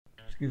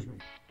Excuse me.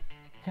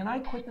 Can I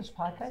quit this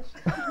podcast?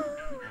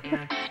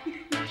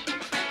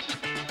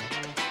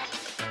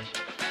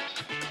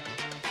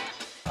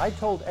 I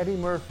told Eddie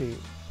Murphy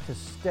to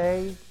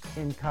stay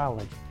in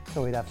college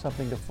so he'd have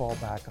something to fall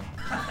back on.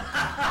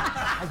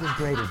 I did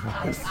great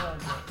advice.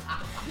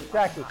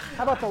 Jackie,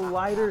 how about the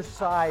lighter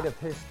side of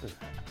history?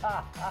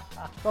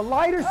 The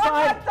lighter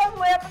side. I'm not done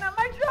laughing at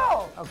my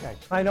joke. Okay.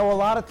 I know a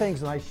lot of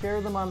things and I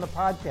share them on the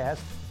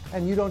podcast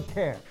and you don't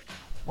care.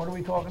 What are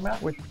we talking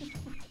about?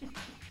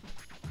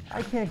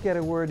 I can't get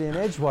a word in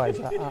edgewise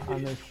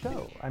on this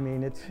show. I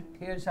mean, it's...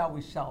 Here's how we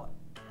sell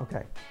it.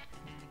 Okay.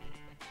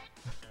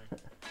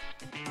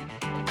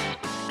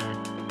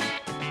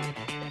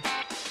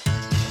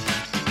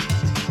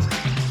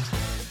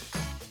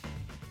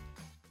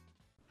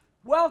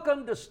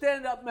 Welcome to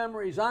Standup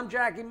Memories. I'm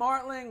Jackie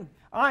Martling.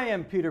 I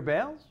am Peter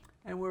Bales.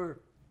 And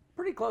we're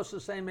pretty close to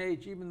the same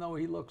age, even though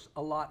he looks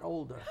a lot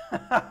older.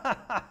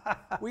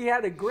 We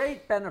had a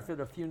great benefit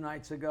a few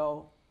nights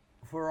ago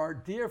for our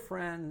dear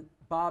friend,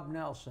 Bob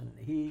Nelson.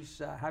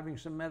 He's having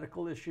some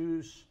medical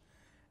issues,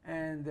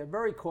 and they're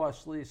very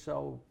costly,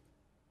 so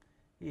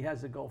he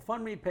has a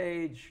GoFundMe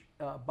page,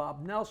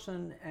 Bob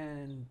Nelson,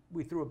 and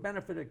we threw a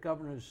benefit at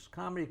Governor's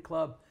Comedy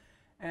Club,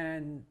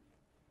 and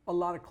a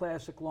lot of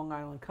classic Long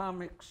Island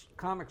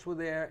comics were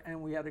there, and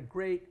we had a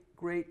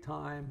great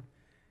time,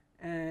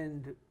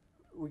 and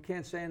we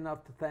can't say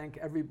enough to thank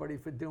everybody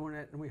for doing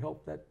it, and we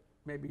hope that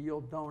maybe you'll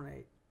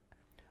donate.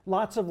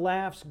 Lots of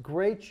laughs,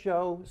 great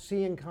show,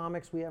 seeing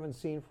comics we haven't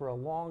seen for a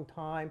long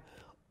time,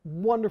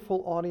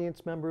 wonderful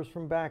audience members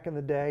from back in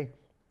the day.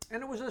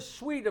 And it was a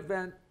sweet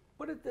event,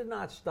 but it did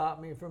not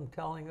stop me from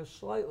telling a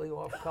slightly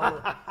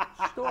off-color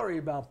story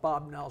about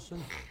Bob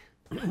Nelson.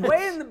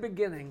 Way in the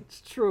beginning,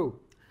 It's true.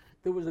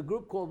 there was a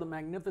group called the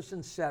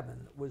Magnificent Seven.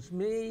 It was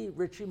me,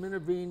 Richie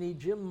Miniveri,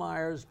 Jim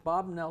Myers,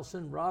 Bob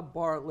Nelson, Rob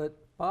Bartlett,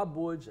 Bob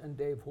Woods, and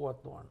Dave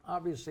Hawthorne.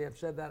 Obviously, I've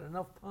said that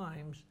enough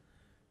times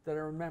that I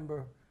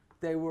remember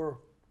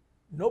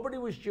nobody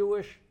was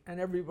Jewish and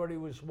everybody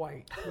was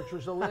white, which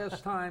was the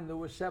last time there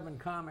were 7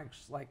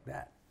 comics like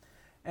that.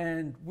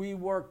 And we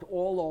worked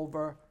all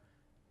over,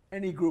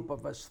 any group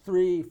of us,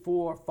 3,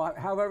 4, 5,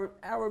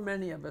 however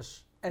many of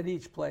us at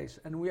each place.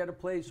 And we had a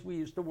place we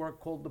used to work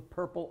called the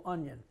Purple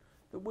Onion.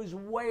 That was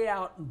way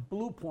out in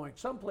Blue Point,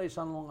 someplace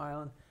on Long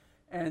Island.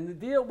 And the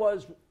deal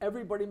was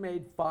everybody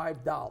made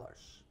 $5.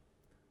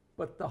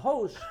 But the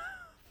host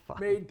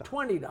made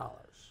 $20.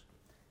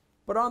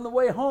 But on the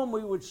way home,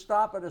 we would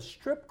stop at a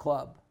strip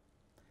club.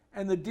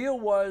 And the deal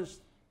was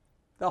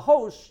the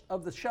host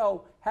of the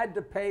show had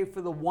to pay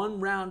for the 1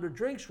 round of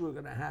drinks we were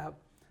going to have.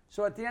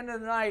 So at the end of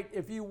the night,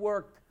 if you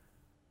worked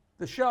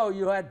the show,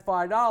 you had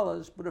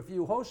 $5. But if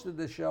you hosted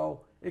the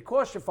show, it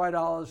cost you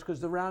 $5 because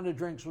the round of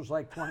drinks was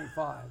like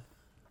 $25.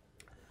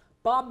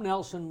 Bob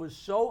Nelson was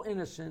so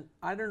innocent.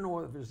 I don't know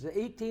if it was his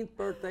 18th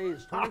birthday,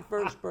 his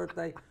 21st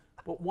birthday,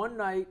 but one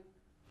night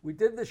we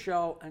did the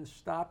show and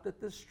stopped at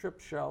the strip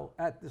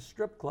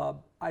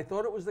club. I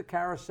thought it was the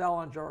Carousel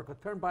on Jericho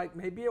Turnpike.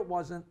 Maybe it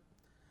wasn't,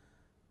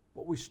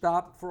 but we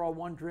stopped for our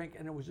 1 drink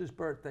and it was his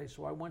birthday.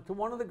 So I went to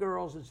one of the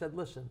girls and said,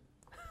 listen,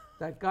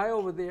 that guy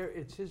over there,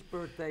 it's his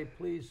birthday.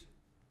 Please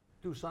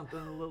do something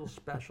a little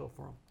special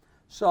for him.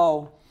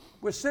 So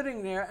we're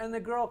sitting there and the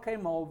girl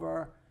came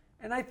over,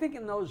 and I think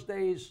in those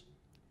days,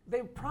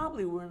 they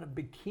probably were in a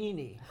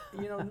bikini.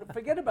 You know,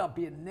 forget about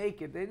being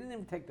naked. They didn't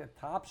even take their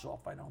tops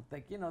off, I don't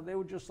think. You know, they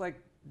were just like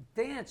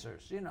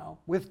dancers, you know.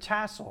 With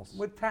tassels.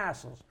 With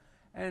tassels.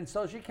 And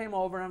so she came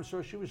over, and I'm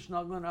sure she was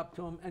snuggling up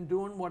to him and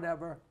doing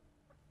whatever.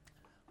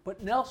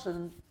 But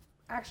Nelson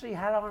actually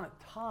had on a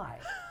tie.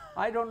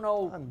 I don't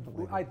know.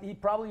 He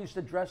probably used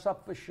to dress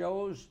up for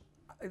shows.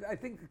 I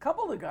think a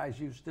couple of the guys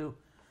used to.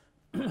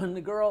 And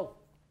the girl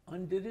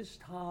undid his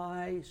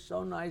tie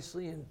so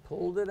nicely and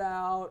pulled it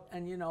out,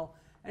 and you know,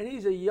 and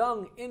he's a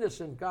young,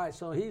 innocent guy,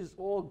 so he's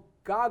all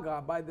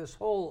gaga by this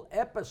whole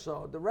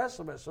episode. The rest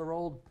of us are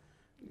old,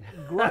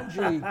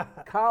 grungy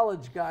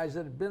college guys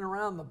that have been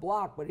around the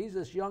block, but he's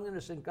this young,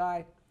 innocent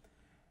guy.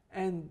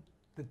 And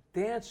the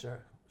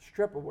dancer,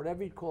 stripper,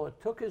 whatever you'd call it,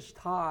 took his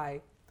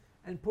tie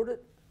and put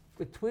it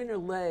between her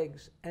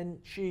legs, and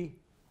she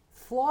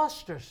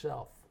flossed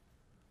herself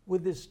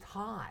with his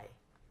tie.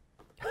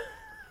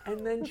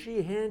 And then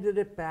she handed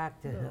it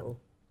back to him.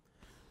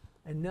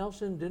 And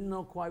Nelson didn't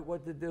know quite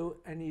what to do,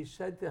 and he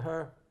said to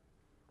her,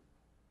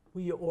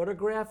 will you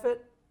autograph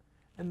it?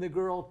 And the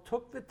girl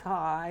took the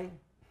tie,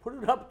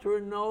 put it up to her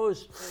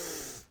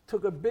nose,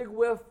 took a big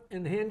whiff,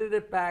 and handed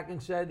it back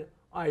and said,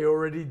 I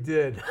already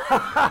did.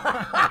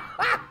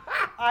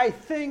 I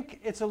think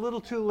it's a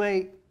little too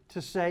late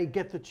to say,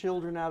 get the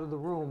children out of the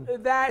room.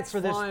 That's for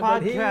this fine,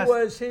 podcast.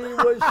 But he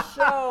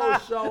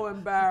was so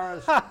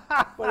embarrassed.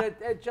 But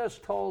it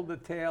just told the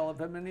tale of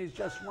him, and he's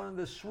just one of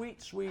the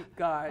sweet, sweet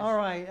guys. All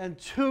right, and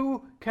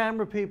 2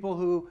 camera people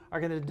who are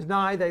going to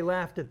deny they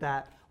laughed at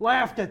that.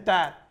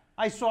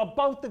 I saw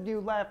both of you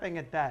laughing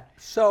at that.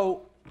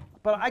 So,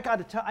 but I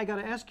got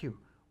to ask you,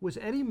 was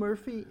Eddie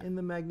Murphy in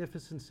the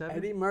Magnificent Seven?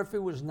 Eddie Murphy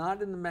was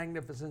not in the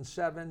Magnificent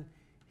Seven.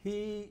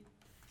 He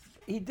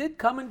he did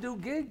come and do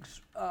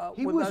gigs.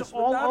 He with was us,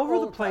 all not over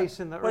the time. place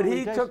in the But early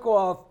he days. took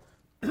off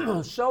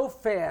so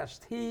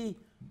fast. He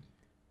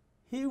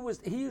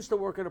used to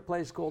work at a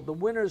place called the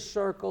Winner's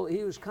Circle.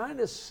 He was kind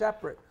of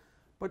separate.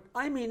 But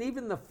I mean,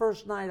 even the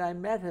first night I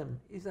met him,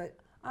 he's like,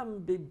 I'm gonna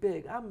be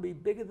big. I'm gonna be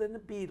bigger than the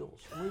Beatles.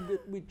 And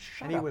we'd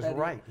shut And he up, was Eddie.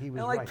 right. He was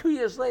and like right. 2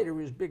 years later,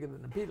 he was bigger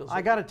than the Beatles.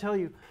 I got to tell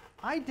you,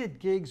 I did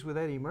gigs with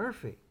Eddie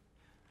Murphy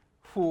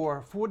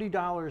for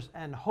 $40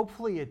 and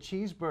hopefully a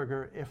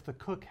cheeseburger if the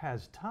cook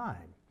has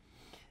time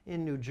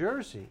in New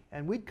Jersey.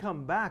 And we'd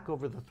come back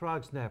over the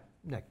Throgs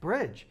Neck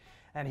Bridge,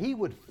 and he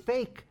would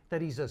fake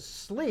that he's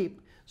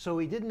asleep so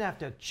he didn't have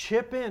to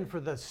chip in for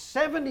the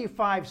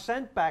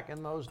 75-cent back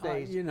in those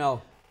days. You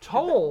know,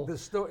 toll. the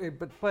story,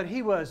 But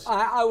he was.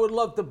 I would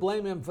love to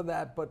blame him for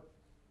that, but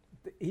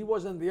he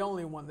wasn't the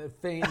only one that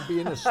feigned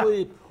being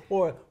asleep.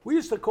 Or we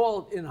used to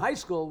call it, in high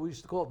school, we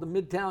used to call it the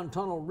Midtown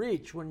Tunnel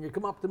Reach. When you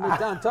come up the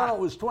Midtown Tunnel,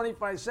 it was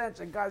 25 cents,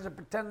 and guys would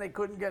pretend they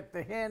couldn't get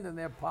the hand in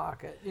their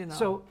pocket, you know.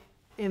 So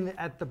in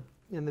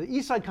the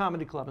East Side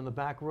Comedy Club in the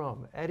back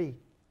room, Eddie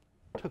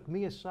took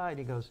me aside.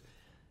 He goes,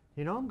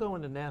 you know, I'm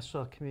going to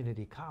Nassau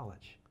Community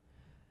College,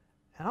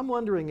 and I'm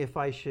wondering if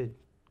I should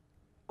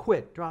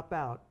quit, drop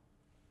out,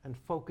 and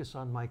focus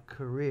on my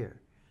career.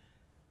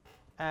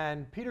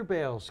 And Peter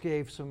Bales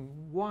gave some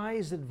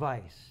wise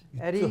advice.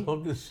 Eddie,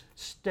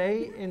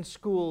 stay in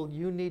school.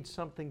 You need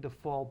something to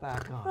fall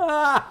back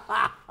on.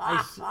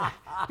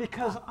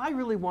 Because I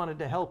really wanted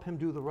to help him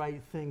do the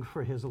right thing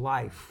for his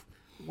life.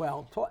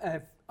 Well,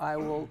 I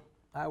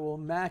will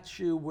match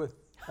you with.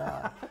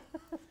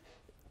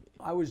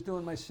 I was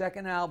doing my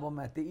second album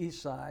at the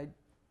East Side,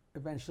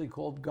 eventually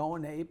called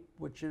Goin' Ape,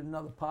 which in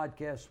another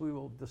podcast we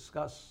will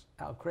discuss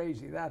how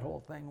crazy that whole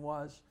thing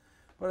was.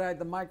 But I had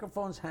the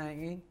microphones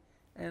hanging,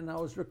 and I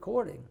was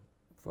recording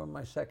for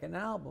my second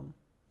album.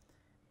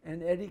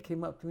 And Eddie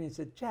came up to me and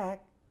said,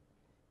 Jack,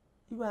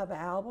 you have an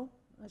album?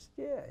 I said,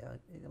 yeah,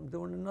 I'm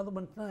doing another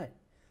one tonight.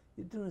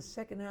 You're doing a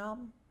second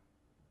album?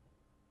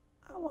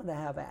 I want to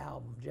have an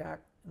album,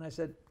 Jack. And I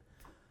said,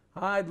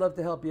 I'd love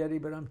to help you, Eddie,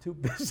 but I'm too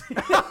busy.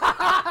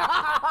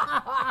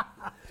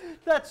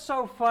 That's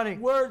so funny.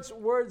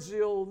 Words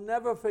you'll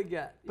never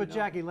forget. But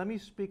Jackie, let me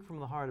speak from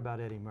the heart about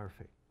Eddie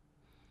Murphy.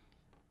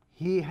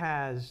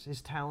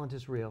 His talent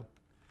is real.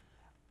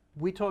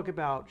 We talk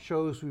about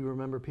shows we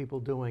remember people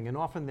doing, and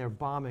often they're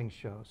bombing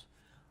shows.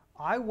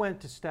 I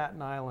went to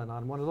Staten Island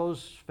on one of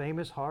those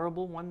famous,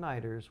 horrible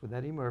one-nighters with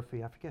Eddie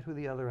Murphy. I forget who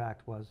the other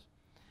act was.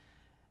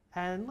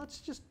 And let's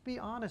just be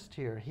honest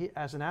here.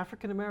 As an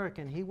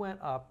African-American, he went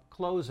up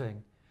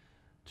closing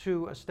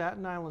to a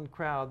Staten Island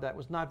crowd that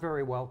was not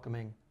very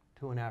welcoming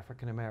to an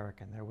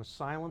African-American. There was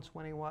silence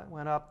when he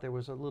went up. There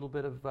was a little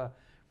bit of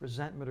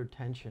resentment or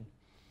tension.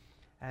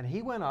 And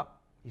he went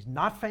up. He's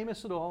not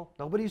famous at all.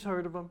 Nobody's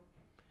heard of him.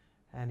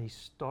 And he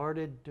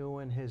started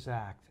doing his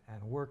act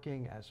and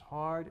working as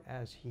hard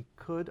as he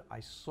could. I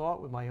saw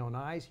it with my own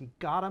eyes. He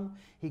got him.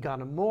 He got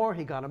him more.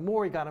 He got him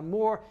more. He got him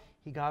more.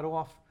 He got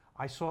off.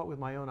 I saw it with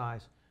my own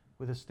eyes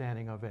with a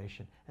standing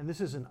ovation. And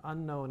this is an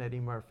unknown Eddie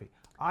Murphy.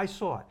 I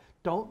saw it.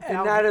 Don't doubt.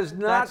 And that is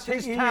not the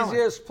his talent.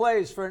 easiest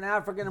place for an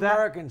African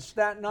American,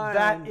 Staten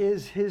Island. That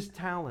is his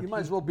talent. You might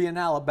as well be in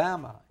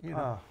Alabama.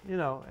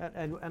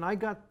 And I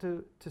got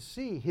to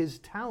see his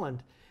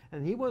talent,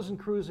 and he wasn't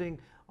cruising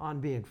on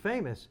being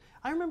famous.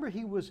 I remember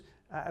he was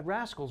at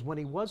Rascals when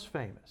he was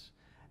famous,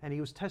 and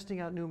he was testing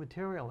out new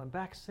material. And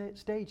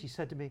backstage, he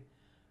said to me,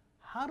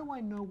 "How do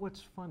I know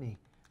what's funny?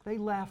 They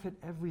laugh at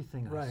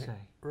everything I say."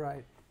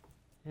 Right.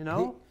 You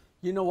know?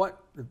 You know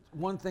what? The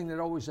one thing that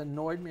always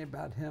annoyed me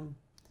about him,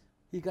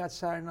 he got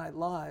Saturday Night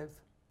Live,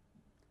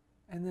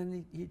 and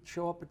then he'd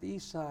show up at the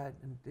East Side,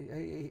 and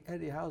hey,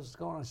 Eddie, how's it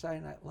going on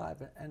Saturday Night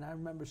Live? And I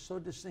remember so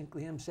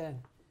distinctly him saying,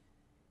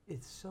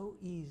 "It's so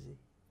easy.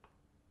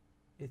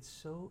 It's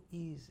so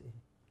easy."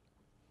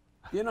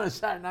 You know,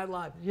 Saturday Night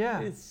Live.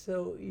 Yeah. It's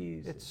so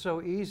easy. It's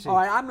so easy. All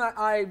right,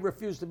 I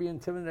refuse to be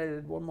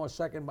intimidated one more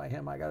second by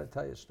him. I got to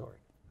tell you a story.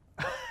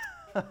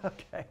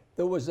 Okay.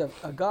 There was a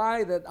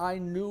guy that I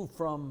knew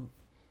from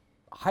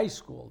high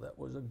school that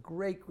was a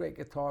great, great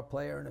guitar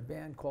player in a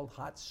band called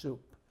Hot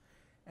Soup.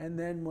 And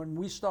then when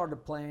we started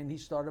playing, he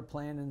started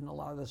playing in a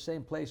lot of the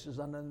same places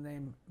under the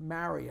name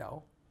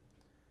Mario.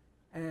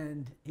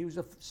 And he was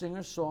a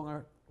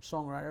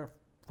singer-songwriter,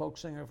 folk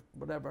singer,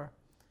 whatever.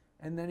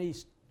 And then he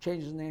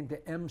changed his name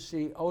to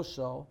MC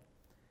Oso.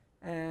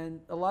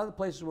 And a lot of the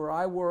places where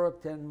I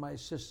worked, and my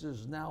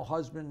sister's now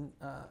husband,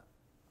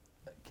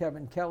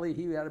 Kevin Kelly,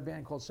 he had a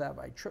band called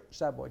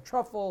Savoy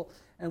Truffle,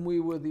 and we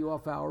were the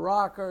Off-Hour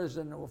Rockers,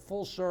 and they were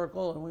Full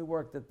Circle, and we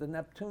worked at the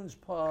Neptune's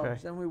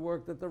pubs, and we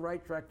worked at the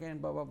Right Track Inn,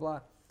 blah, blah,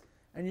 blah.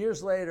 And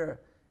years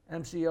later,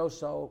 MC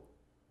Oso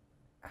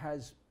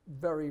has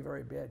very,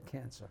 very bad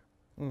cancer.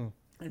 And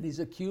he's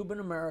a Cuban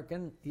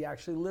American. He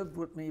actually lived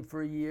with me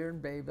for a year in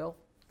Bayville,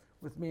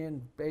 with me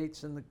and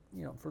Bates and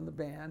from the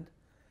band.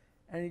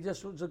 And he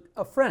just was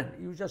a friend.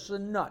 He was just a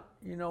nut,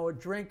 a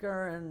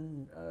drinker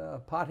and a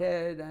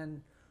pothead,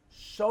 and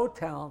so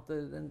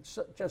talented and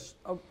just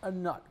a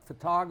nut,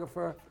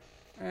 photographer.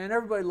 And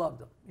everybody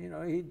loved him. You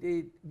know,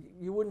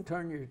 you wouldn't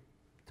turn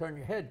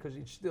your head because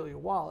he'd steal your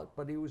wallet,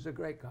 but he was a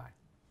great guy.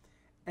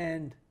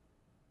 And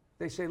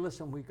they say,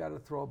 listen, we've got to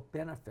throw a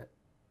benefit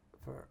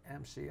for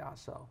MC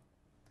Asso.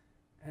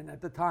 And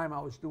at the time, I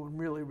was doing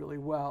really, really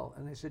well.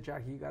 And they said,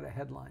 Jackie, you got a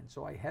headline.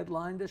 So I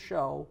headlined a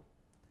show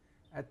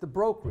at the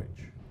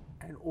brokerage,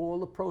 and all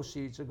the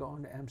proceeds are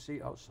going to MC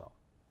Oso.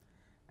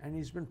 And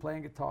he's been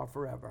playing guitar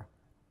forever.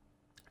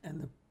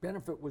 And the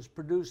benefit was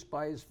produced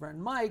by his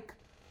friend Mike,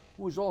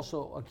 who was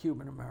also a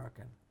Cuban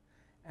American.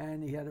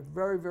 And he had a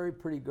very, very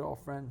pretty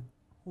girlfriend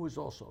who was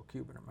also a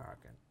Cuban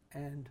American.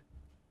 And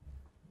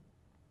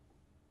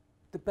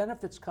the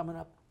benefit's coming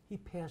up, he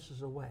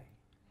passes away.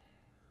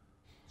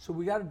 So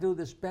we got to do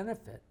this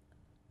benefit,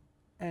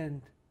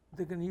 and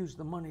they're going to use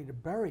the money to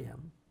bury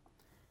him.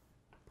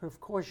 But of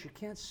course, you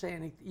can't say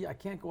anything. I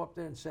can't go up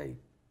there and say,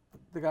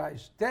 the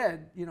guy's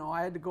dead. You know,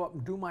 I had to go up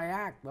and do my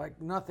act like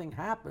nothing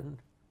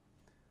happened.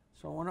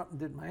 So I went up and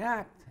did my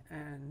act,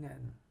 and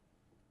then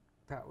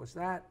that was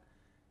that.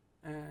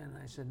 And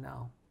I said,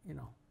 now, you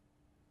know,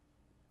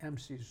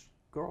 MC's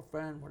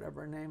girlfriend,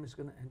 whatever her name is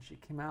gonna, and she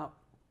came out.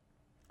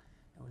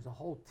 It was a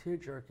whole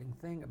tear-jerking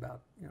thing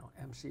about, you know,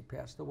 MC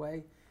passed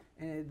away.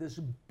 And this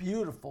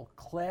beautiful,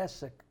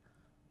 classic,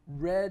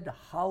 red,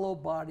 hollow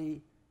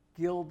body,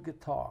 Guild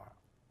guitar.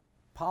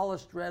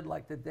 Polished red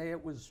like the day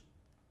it was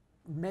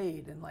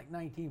made in like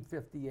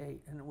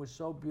 1958. And it was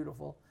so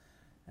beautiful.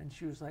 And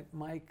she was like,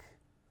 Mike,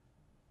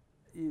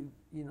 you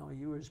know,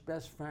 you were his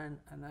best friend,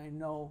 and I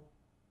know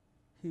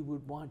he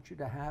would want you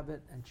to have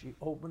it. And she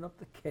opened up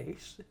the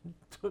case and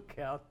took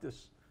out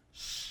this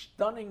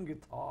stunning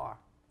guitar.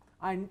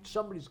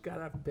 Somebody's got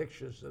to have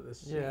pictures of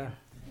this scene. Yeah.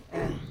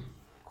 And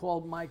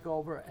called Mike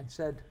over and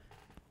said,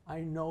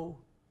 I know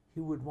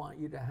he would want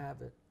you to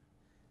have it.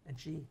 And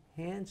she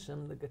hands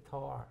him the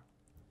guitar.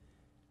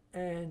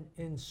 And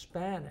in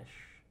Spanish,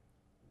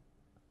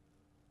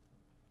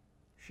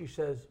 she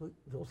says, you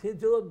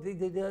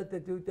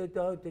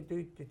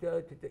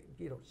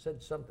know,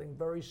 said something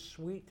very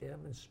sweet to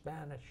him in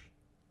Spanish.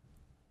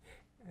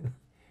 And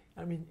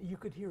I mean, you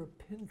could hear a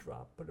pin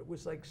drop, but it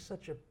was like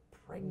such a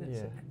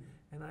pregnancy.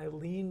 Yeah. And I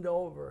leaned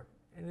over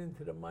and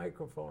into the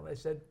microphone. I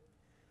said,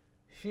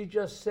 she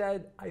just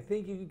said, I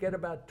think you could get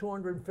about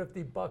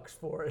 $250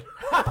 for it.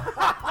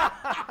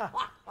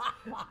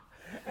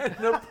 And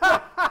the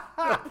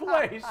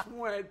place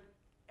went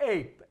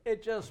ape.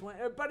 It just went,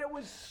 but it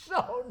was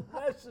so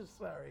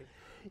necessary.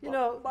 You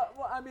know, but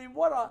I mean,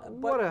 what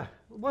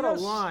a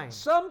line.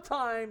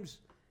 Sometimes,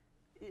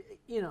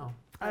 you know,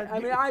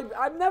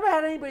 I've never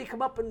had anybody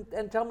come up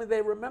and tell me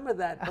they remember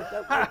that.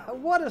 But that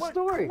what a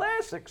story.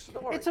 Classic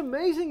story. It's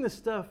amazing the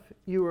stuff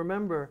you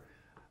remember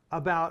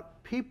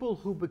about people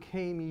who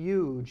became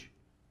huge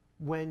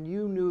when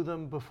you knew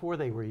them before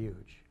they were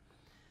huge.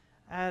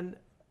 And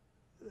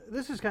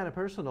this is kind of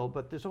personal,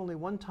 but there's only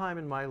one time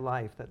in my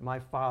life that my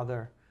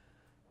father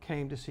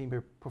came to see me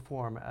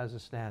perform as a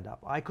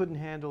stand-up. I couldn't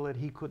handle it,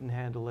 he couldn't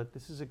handle it.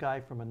 This is a guy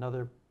from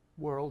another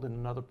world and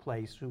another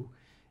place who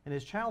in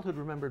his childhood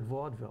remembered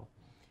vaudeville.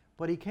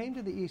 But he came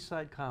to the East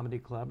Side Comedy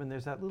Club, and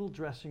there's that little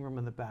dressing room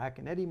in the back,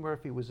 and Eddie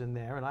Murphy was in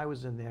there, and I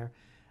was in there,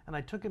 and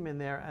I took him in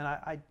there, and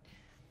I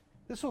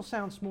this will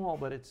sound small,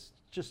 but it's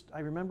just, I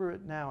remember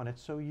it now, and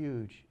it's so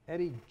huge.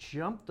 Eddie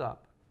jumped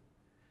up,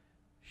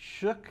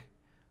 shook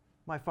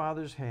my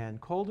father's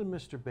hand, called him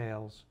Mr.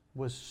 Bales,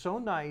 was so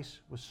nice,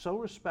 was so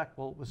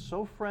respectful, was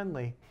so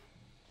friendly.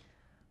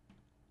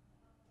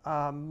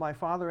 My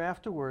father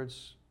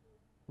afterwards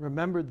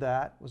remembered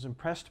that, was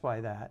impressed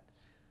by that.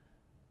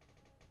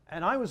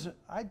 And I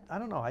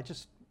don't know, I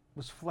just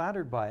was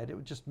flattered by it.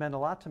 It just meant a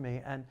lot to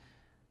me. And,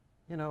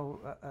 you know,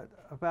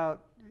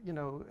 about, you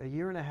know, a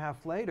year and a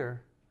half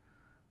later,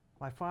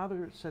 my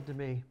father said to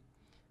me,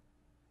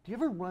 do you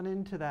ever run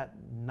into that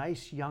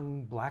nice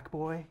young black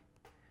boy?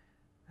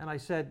 And I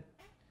said,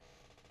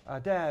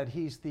 Dad,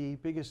 he's the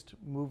biggest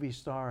movie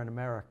star in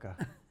America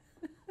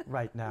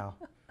right now.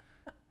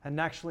 And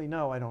actually,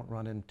 no, I don't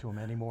run into him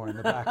anymore in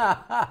the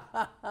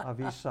back of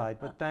East Side,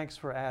 but thanks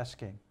for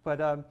asking.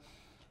 But,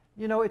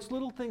 you know, it's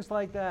little things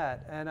like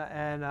that.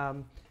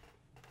 And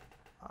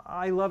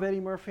I love Eddie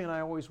Murphy, and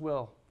I always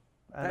will.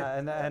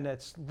 And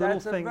it's little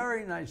that's thing. A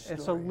very nice story.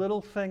 It's a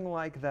little thing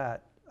like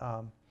that.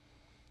 I'll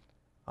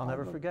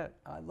never forget.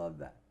 I love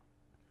that.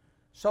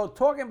 So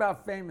talking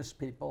about famous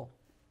people,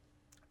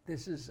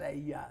 this is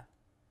a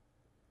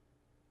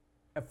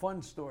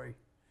fun story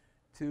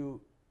to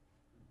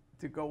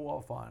go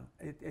off on.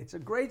 It's a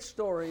great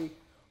story,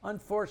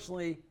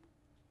 unfortunately,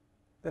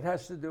 that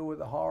has to do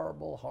with a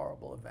horrible,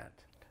 horrible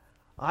event.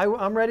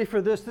 I'm ready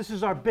for this. This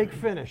is our big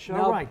finish.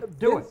 Now, all right,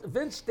 do it.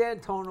 Vince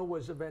D'Antona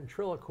was a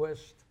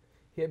ventriloquist.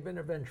 He had been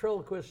a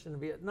ventriloquist in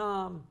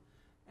Vietnam,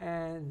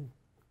 and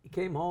he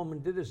came home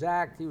and did his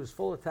act. He was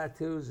full of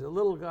tattoos. A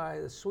little guy,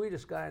 the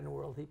sweetest guy in the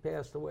world. He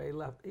passed away.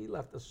 He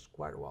left us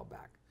quite a while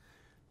back.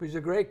 But he's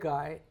a great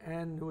guy.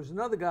 And there was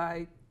another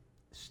guy,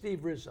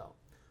 Steve Rizzo,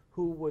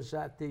 who was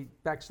at the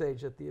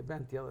backstage at the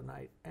event the other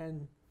night.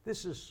 And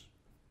this is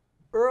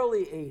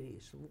early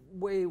 80s,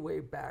 way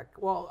back.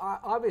 Well,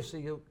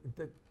 obviously,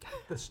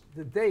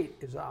 the date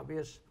is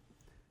obvious.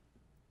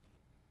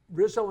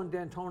 Rizzo and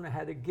D'Antona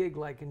had a gig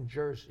like in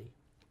Jersey.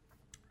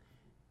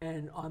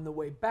 And on the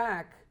way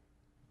back,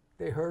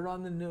 they heard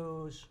on the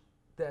news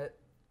that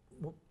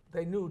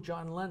they knew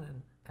John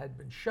Lennon had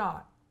been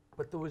shot,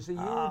 but there was a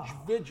huge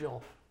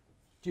vigil.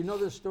 Do you know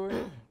this story?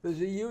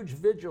 There's a huge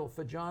vigil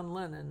for John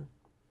Lennon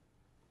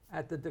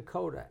at the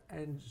Dakota,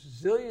 and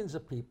zillions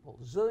of people,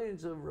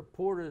 zillions of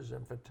reporters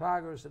and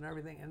photographers and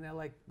everything, and they're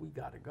like, we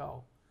gotta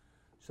go.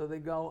 So they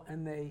go,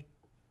 and they're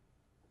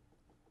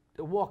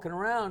walking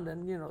around,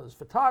 and there's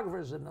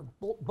photographers, and the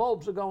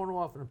bulbs are going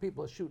off, and the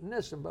people are shooting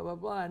this, and blah, blah,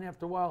 blah, and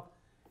after a while,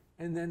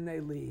 and then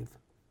they leave.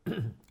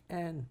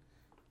 And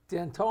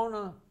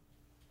D'Antona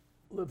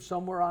lived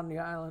somewhere on the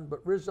island,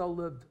 but Rizzo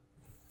lived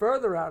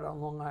further out on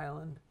Long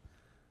Island,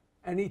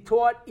 and he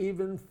taught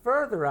even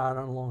further out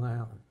on Long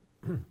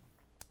Island.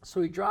 So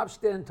he drops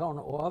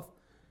D'Antona off,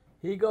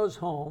 he goes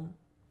home,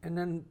 and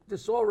then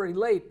it's already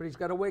late, but he's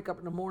got to wake up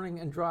in the morning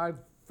and drive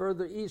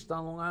further east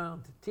on Long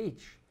Island to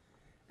teach.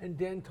 And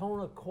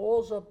D'Antona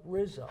calls up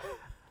Rizzo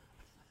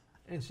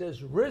and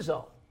says,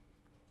 Rizzo,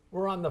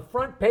 we're on the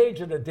front page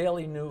of the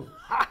Daily News.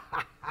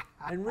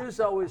 And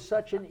Rizzo is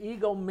such an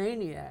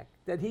egomaniac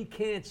that he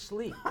can't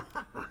sleep.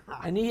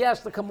 And he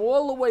has to come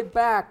all the way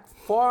back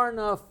far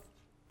enough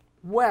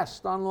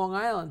west on Long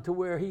Island to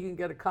where he can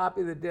get a copy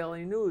of the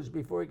Daily News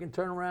before he can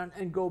turn around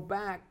and go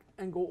back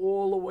and go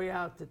all the way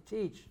out to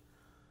teach.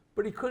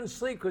 But he couldn't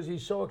sleep because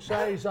he's so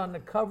excited. He's on the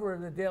cover of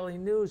the Daily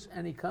News,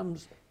 and he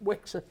comes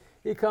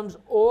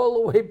all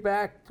the way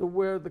back to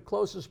where the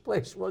closest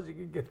place was he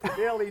could get the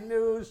Daily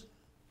News.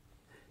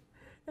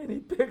 And he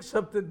picks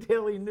up the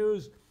Daily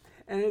News,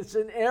 and it's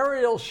an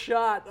aerial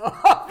shot of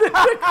the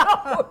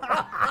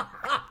Dakota.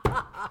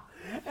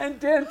 And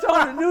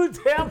D'Antona knew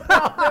damn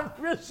well that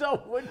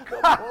Rizzo would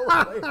come all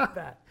the way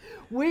back.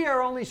 We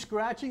are only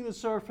scratching the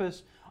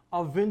surface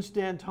of Vince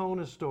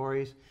D'Antona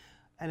stories.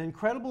 An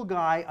incredible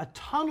guy, a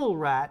tunnel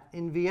rat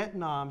in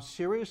Vietnam,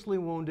 seriously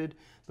wounded,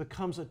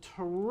 becomes a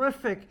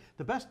terrific,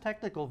 the best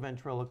technical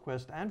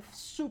ventriloquist and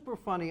super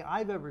funny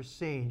I've ever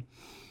seen.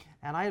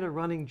 And I had a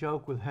running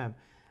joke with him.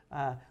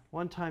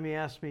 One time he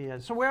asked me,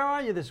 so where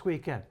are you this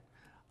weekend?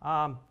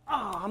 I'm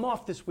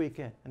off this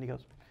weekend. And he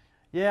goes,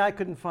 yeah, I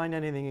couldn't find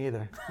anything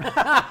either.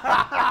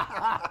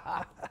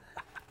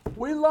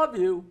 We love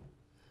you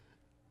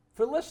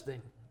for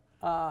listening.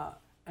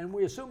 And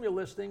we assume you're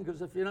listening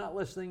because if you're not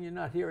listening, you're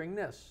not hearing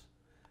this.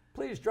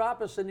 Please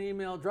drop us an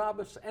email, drop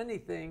us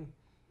anything,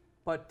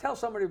 but tell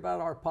somebody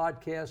about our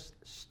podcast,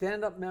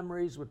 Standup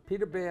Memories with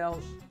Peter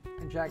Bales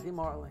and Jackie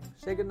Martling.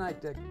 Say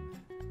goodnight, Dick.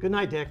 Good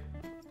night, Dick.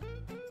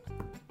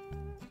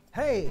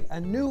 Hey, a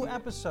new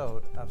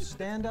episode of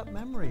Standup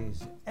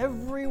Memories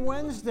every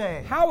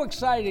Wednesday. How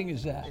exciting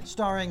is that? It's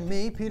starring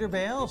me, Peter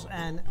Bales,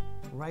 and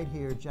right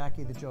here,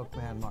 Jackie the Joke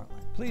Man Martling.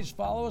 Please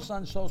follow us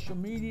on social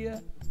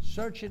media.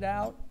 Search it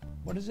out.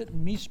 What is it?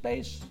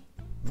 MeSpace?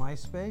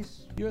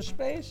 MySpace? Your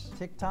space?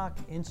 TikTok,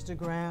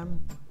 Instagram,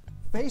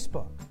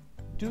 Facebook.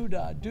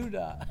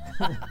 Doodah.